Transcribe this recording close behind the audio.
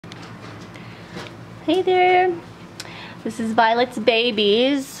Hey there, this is Violet's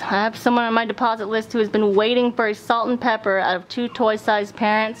Babies. I have someone on my deposit list who has been waiting for a salt and pepper out of 2 toy-sized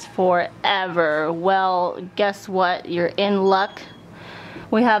parents forever. Well, guess what? You're in luck.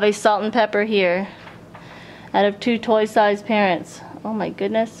 We have a salt and pepper here out of 2 toy-sized parents. Oh my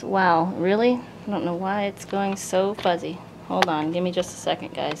goodness, wow, really? I don't know why it's going so fuzzy. Hold on, give me just a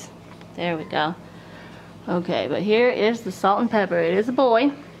second, guys. There we go. Okay, but here is the salt and pepper. It is a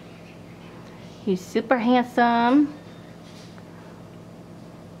boy. He's super handsome.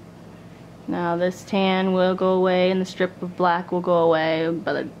 Now this tan will go away and the strip of black will go away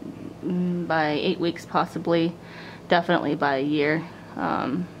by 8 weeks possibly. Definitely by a year.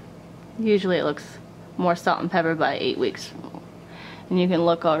 Usually it looks more salt and pepper by 8 weeks. And you can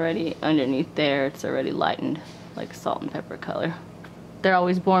look already underneath there, it's already lightened like salt and pepper color. They're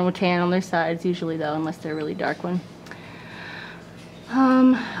always born with tan on their sides usually though, unless they're a really dark one.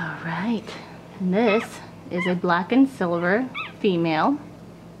 Alright. This is a black and silver female.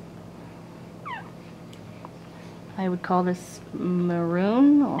 I would call this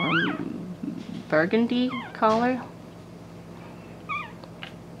maroon or burgundy color.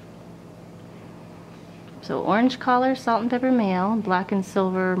 So orange collar, salt and pepper male, black and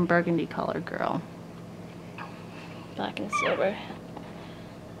silver and burgundy color girl. Black and silver.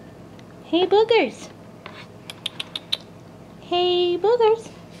 Hey boogers! Hey boogers!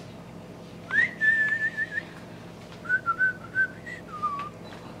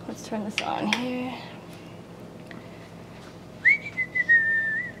 Let's turn this on here.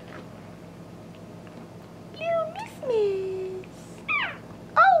 You miss.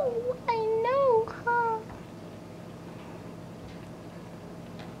 Oh, I know, huh?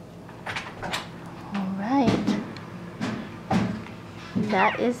 All right.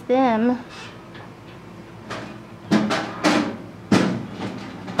 That is them.